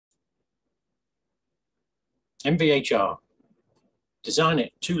MVHR, design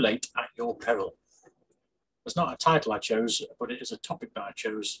it too late at your peril. It's not a title I chose, but it is a topic that I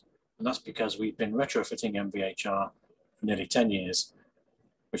chose, and that's because we've been retrofitting MVHR for nearly 10 years,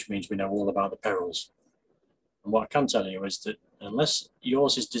 which means we know all about the perils. And what I can tell you is that unless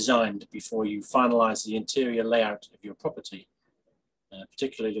yours is designed before you finalise the interior layout of your property,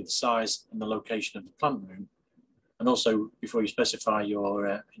 particularly the size and the location of the plant room, and also before you specify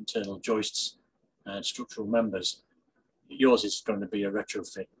your internal joists and structural members, yours is going to be a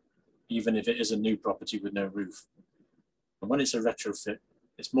retrofit, even if it is a new property with no roof. And when it's a retrofit,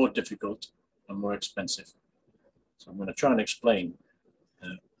 it's more difficult and more expensive. So I'm going to try and explain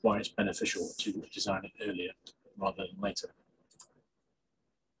why it's beneficial to design it earlier rather than later.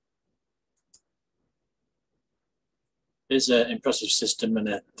 Here's an impressive system in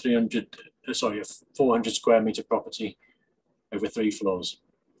a 400 square metre property over 3 floors.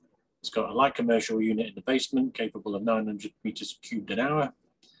 It's got a light commercial unit in the basement capable of 900 metres cubed an hour.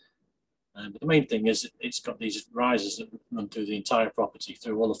 But the main thing is it's got these risers that run through the entire property,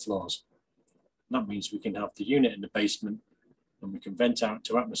 through all the floors. And that means we can have the unit in the basement and we can vent out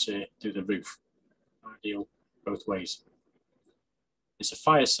to atmosphere through the roof. Ideal both ways. It's a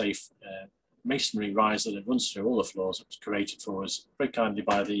fire-safe masonry riser that runs through all the floors. It was created for us very kindly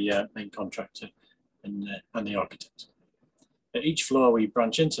by the main contractor and the architect. At each floor we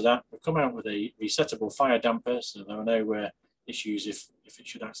branch into that. We come out with a resettable fire damper, so there are no issues if it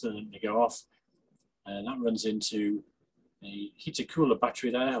should accidentally go off. And that runs into a heater cooler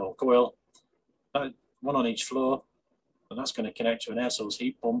battery there, or coil, one on each floor, and that's going to connect to an air source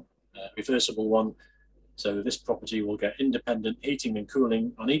heat pump, a reversible one. So this property will get independent heating and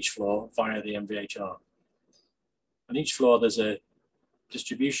cooling on each floor via the MVHR. On each floor there's a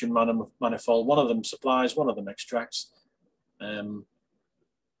distribution manifold. One of them supplies, one of them extracts, and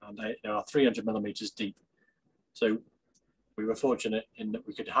they are 300 millimeters deep. So we were fortunate in that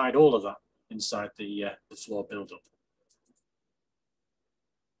we could hide all of that inside the floor build-up.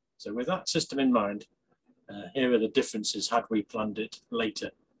 So with that system in mind, here are the differences had we planned it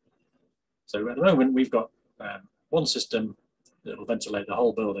later. So at the moment we've got one system that will ventilate the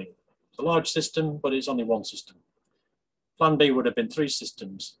whole building. It's a large system, but it's only one system. Plan B would have been 3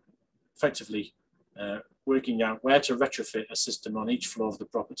 systems, effectively working out where to retrofit a system on each floor of the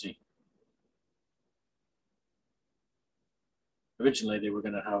property. Originally they were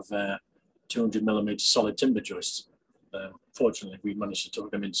going to have 200 millimeter solid timber joists. Fortunately we managed to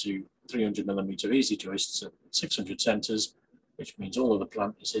talk them into 300 millimeter easy joists at 600 centres, which means all of the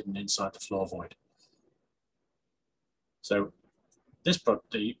plant is hidden inside the floor void. So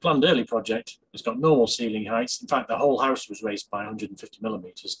the planned early project has got normal ceiling heights. In fact, the whole house was raised by 150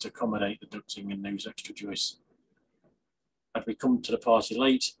 millimeters to accommodate the ducting and those extra joists. Had we come to the party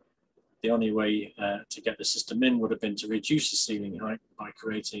late, the only way to get the system in would have been to reduce the ceiling height by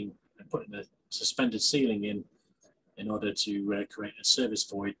creating and putting a suspended ceiling in order to create a service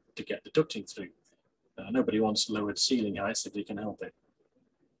void to get the ducting through. Nobody wants lowered ceiling heights if they can help it.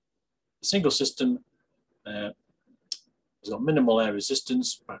 The single system has got minimal air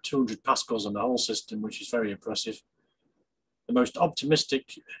resistance, about 200 pascals on the whole system, which is very impressive. The most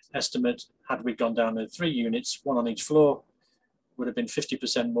optimistic estimate, had we gone down to 3 units, 1 on each floor, would have been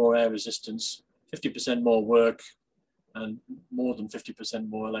 50% more air resistance, 50% more work, and more than 50%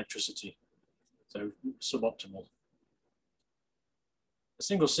 more electricity. So suboptimal. A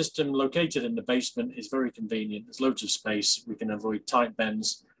single system located in the basement is very convenient. There's loads of space. We can avoid tight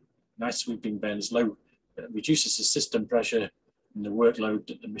bends, nice sweeping bends, reduces the system pressure and the workload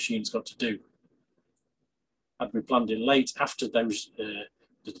that the machine's got to do. Had we planned it late, after those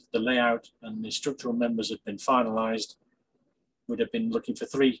the layout and the structural members had been finalised, we'd have been looking for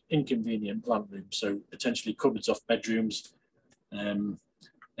 3 inconvenient plant rooms, so potentially cupboards off bedrooms,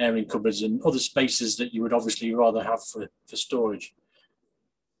 airing cupboards and other spaces that you would obviously rather have for storage.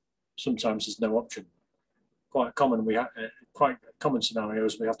 Sometimes there's no option. Quite common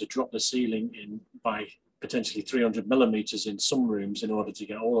scenarios, we have to drop the ceiling in by potentially 300 millimeters in some rooms in order to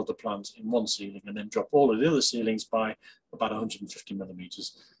get all of the plants in one ceiling, and then drop all of the other ceilings by about 150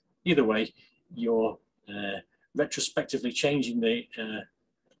 millimeters. Either way, you're retrospectively changing the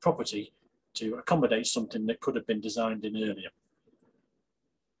property to accommodate something that could have been designed in earlier.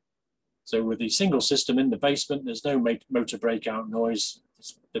 So with the single system in the basement, there's no motor breakout noise.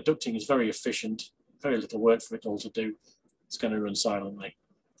 The ducting is very efficient, very little work for it all to do. It's going to run silently.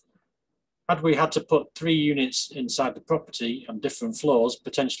 Had we had to put 3 units inside the property on different floors,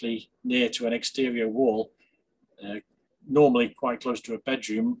 potentially near to an exterior wall, normally quite close to a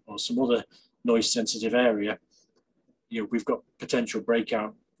bedroom or some other noise sensitive area, we've got potential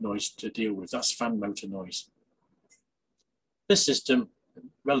breakout noise to deal with. That's fan motor noise. This system,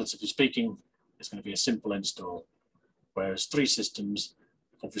 relatively speaking, is going to be a simple install, whereas 3 systems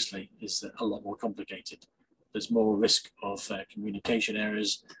obviously is a lot more complicated. There's more risk of communication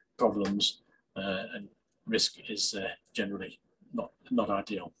errors, problems, and risk is generally not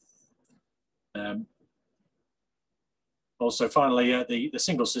ideal. Also, finally, the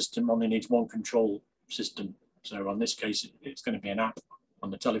single system only needs 1 control system. So on this case, it's going to be an app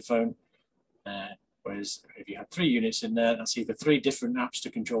on the telephone. Whereas if you have 3 units in there, that's either 3 different apps to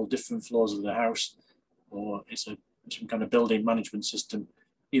control different floors of the house, or it's some kind of building management system.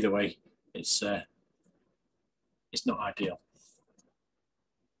 Either way, it's not ideal.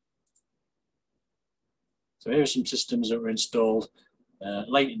 So here are some systems that were installed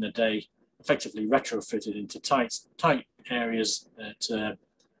late in the day, effectively retrofitted into tight areas that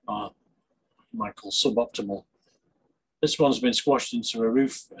are you might call suboptimal. This one's been squashed into a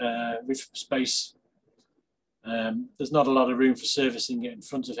roof space. There's not a lot of room for servicing it in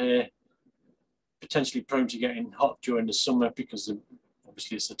front of here. Potentially prone to getting hot during the summer because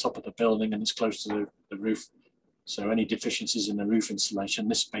obviously it's the top of the building and it's close to the roof. So any deficiencies in the roof insulation,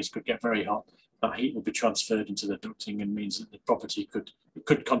 this space could get very hot. That heat will be transferred into the ducting and means that the property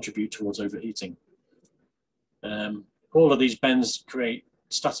could contribute towards overheating. All of these bends create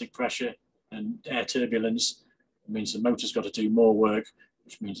static pressure and air turbulence. It means the motor's got to do more work,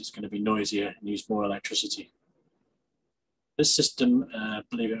 which means it's going to be noisier and use more electricity. This system,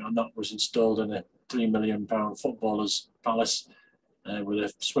 believe it or not, was installed in a £3 million footballer's palace with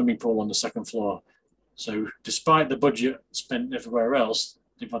a swimming pool on the 2nd floor. So despite the budget spent everywhere else,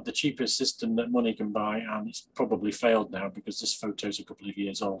 they've had the cheapest system that money can buy, and it's probably failed now because this photo's a couple of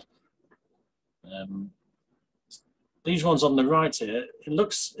years old. These ones on the right here, it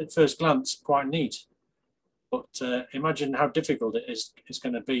looks at first glance quite neat, but imagine how difficult it's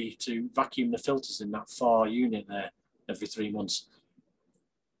going to be to vacuum the filters in that far unit there every 3 months.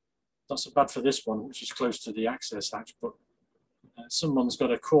 Not so bad for this one, which is close to the access hatch, but someone's got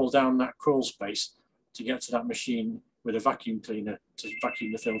to crawl down that crawl space to get to that machine with a vacuum cleaner to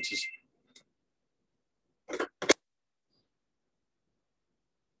vacuum the filters.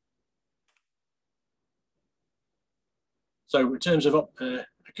 So in terms of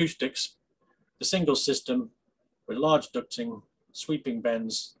acoustics, the single system with large ducting, sweeping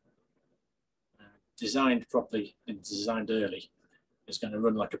bends, designed properly and designed early, is going to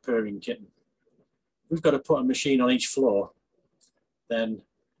run like a purring kitten. We've got to put a machine on each floor, then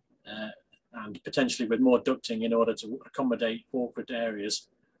and potentially with more ducting in order to accommodate awkward areas.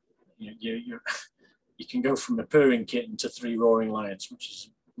 You can go from a purring kitten to 3 roaring lions, which is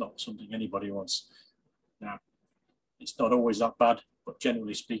not something anybody wants. Now, it's not always that bad, but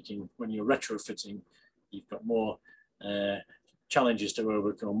generally speaking, when you're retrofitting, you've got more challenges to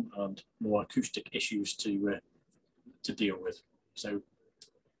overcome and more acoustic issues to deal with. So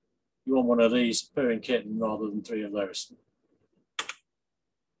you want one of these purring kitten rather than 3 of those.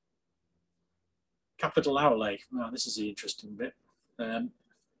 Capital outlay. Now, this is the interesting bit.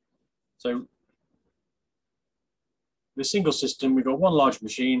 So the single system, we've got 1 large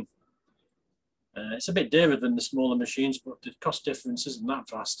machine. It's a bit dearer than the smaller machines, but the cost difference isn't that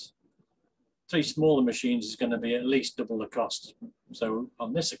vast. 3 smaller machines is going to be at least double the cost. So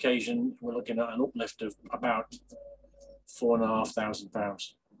on this occasion, we're looking at an uplift of about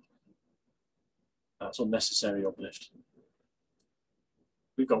 £4,500. That's unnecessary uplift.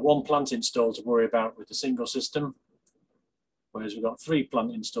 We've got 1 plant install to worry about with the single system, whereas we've got 3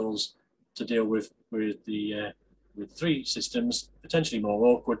 plant installs to deal with 3 systems, potentially more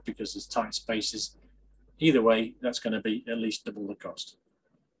awkward because there's tight spaces. Either way, that's going to be at least double the cost.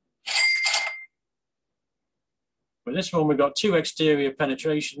 With this one, we've got 2 exterior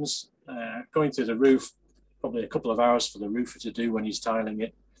penetrations going through the roof, probably a couple of hours for the roofer to do when he's tiling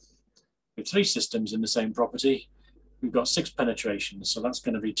it. With 3 systems in the same property, we've got 6 penetrations, so that's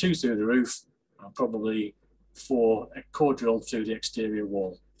going to be 2 through the roof and probably 4 core drilled through the exterior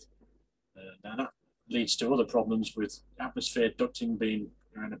wall. Now that leads to other problems with atmosphere ducting being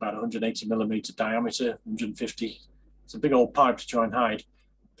around about 180mm diameter, 150. It's a big old pipe to try and hide.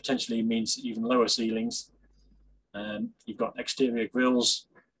 Potentially means even lower ceilings. You've got exterior grills,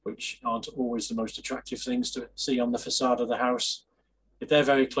 which aren't always the most attractive things to see on the facade of the house. If they're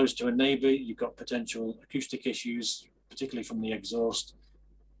very close to a neighbour, you've got potential acoustic issues, particularly from the exhaust.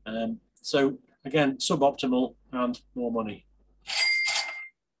 So again, suboptimal and more money.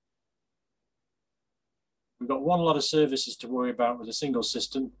 We've got 1 lot of services to worry about with a single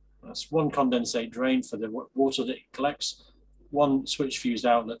system. That's 1 condensate drain for the water that it collects, 1 switch fused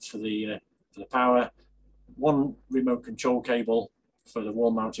outlet for the power, 1 remote control cable for the wall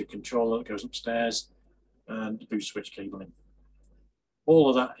mounted controller that goes upstairs, and boost switch cabling. all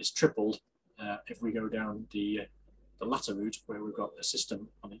of that is tripled if we go down the latter route where we've got a system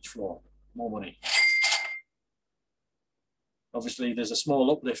on each floor. More money. Obviously, there's a small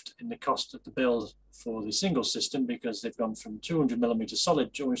uplift in the cost of the build for the single system because they've gone from 200mm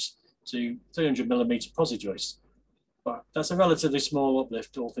solid joist to 300mm posi joist. But that's a relatively small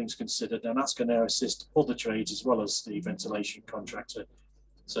uplift, all things considered, and that's going to assist other trades as well as the ventilation contractor.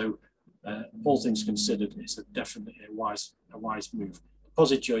 So, all things considered, it's definitely a wise move.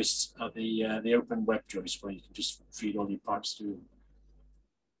 Posi joists are the open web joists where you can just feed all your pipes through.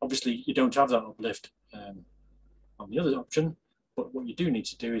 Obviously, you don't have that uplift on the other option, but what you do need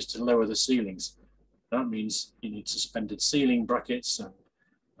to do is to lower the ceilings. That means you need suspended ceiling brackets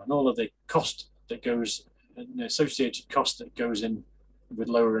and all of the cost that goes, the associated cost that goes in with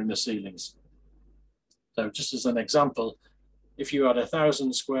lowering the ceilings. So just as an example, if you had a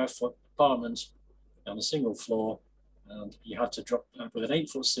 1,000 square foot apartment on a single floor and you had to drop with an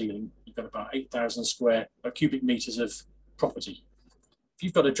 8-foot ceiling, you've got about 8,000 cubic meters of property. If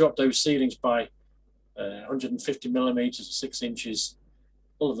you've got to drop those ceilings by 150mm or 6 inches,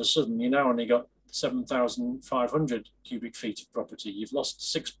 all of a sudden you now only got 7,500 cubic feet of property. You've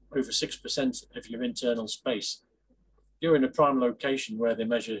lost over 6% of your internal space. You're in a prime location where they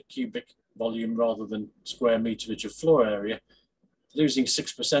measure cubic volume rather than square meterage of floor area. Losing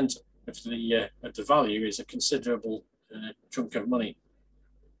 6% of the value is a considerable chunk of money.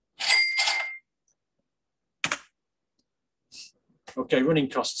 Okay, running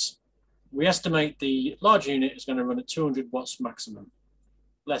costs. We estimate the large unit is going to run at 200 watts maximum,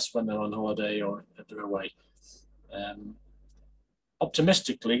 less when they're on holiday or if they're away.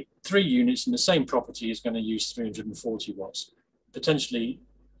 Optimistically, 3 units in the same property is going to use 340 watts, potentially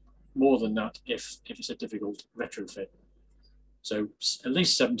more than that if it's a difficult retrofit. So at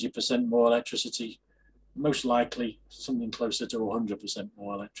least 70% more electricity, most likely something closer to 100%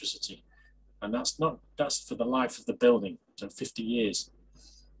 more electricity. And that's for the life of the building, so 50 years.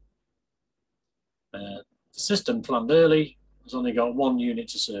 The system planned early has only got 1 unit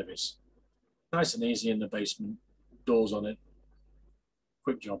to service. Nice and easy in the basement, doors on it,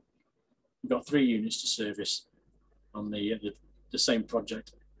 quick job. We've got 3 units to service on the same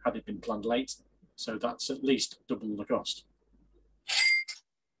project had it been planned late, so that's at least double the cost.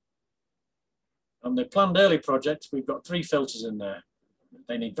 On the planned early project, we've got 3 filters in there.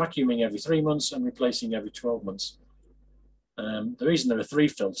 They need vacuuming every 3 months and replacing every 12 months. The reason there are 3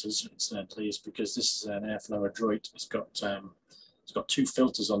 filters, incidentally, is because this is an airflow adroit. It's got 2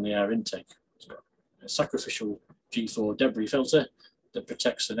 filters on the air intake. It's got a sacrificial G4 debris filter that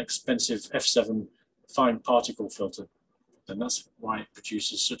protects an expensive F7 fine particle filter, and that's why it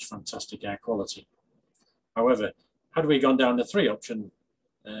produces such fantastic air quality. However, had we gone down the 3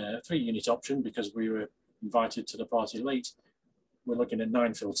 unit option because we were invited to the party late, we're looking at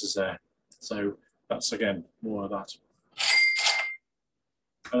 9 filters there. So that's again more of that.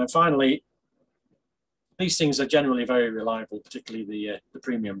 And then finally, these things are generally very reliable, particularly the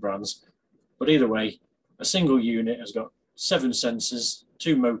premium brands. But either way, a single unit has got 7 sensors,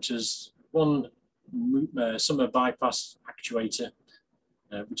 2 motors, 1 summer bypass actuator,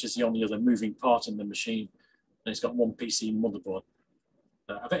 which is the only other moving part in the machine, and it's got 1 PC motherboard.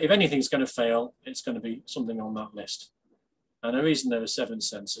 If anything's going to fail, it's going to be something on that list. And the reason there are 7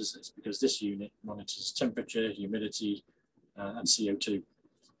 sensors is because this unit monitors temperature, humidity, and CO2.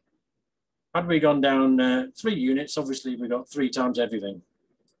 Had we gone down 3 units, obviously we got 3 times everything,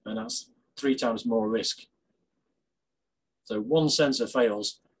 and that's 3 times more risk. So 1 sensor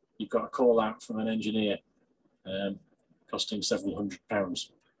fails, you've got a call out from an engineer, costing several £100.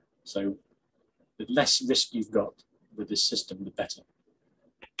 So the less risk you've got with this system, the better.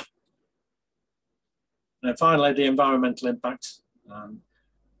 And finally, the environmental impact.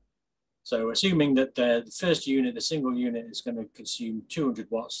 So assuming that the first unit, the single unit, is going to consume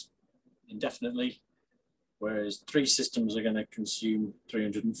 200 watts indefinitely, whereas 3 systems are going to consume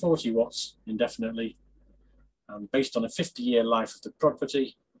 340 watts indefinitely. Based on a 50-year life of the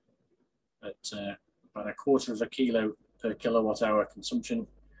property at about 1/4 kilo per kilowatt hour consumption,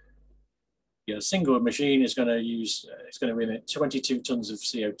 a single machine is going to use, it's going to emit 22 tons of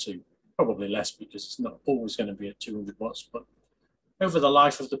CO2, probably less because it's not always going to be at 200 watts, but over the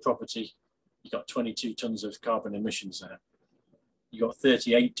life of the property, you've got 22 tons of carbon emissions there. You've got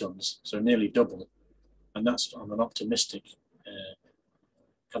 38 tons, so nearly double, and that's on an optimistic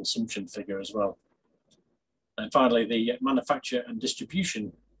consumption figure as well. And finally, the manufacture and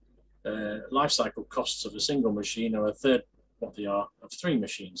distribution life cycle costs of a single machine are 1/3 what they are of 3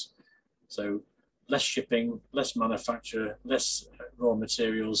 machines. So less shipping, less manufacture, less raw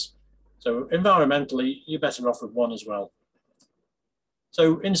materials. So environmentally, you're better off with 1 as well.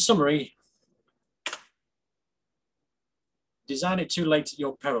 So in summary, design it too late at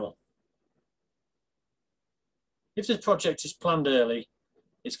your peril. If the project is planned early,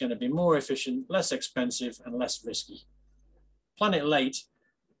 it's going to be more efficient, less expensive, and less risky. Plan it late,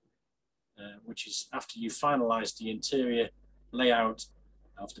 which is after you finalize the interior layout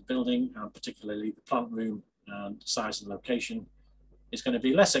of the building, and particularly the plant room and size and location, is going to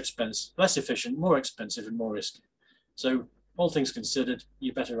be less expensive, less efficient, more expensive, and more risky. So all things considered,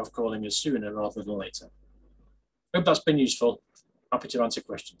 you're better off calling us sooner rather than later. Hope that's been useful. Happy to answer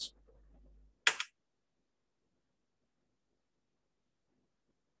questions.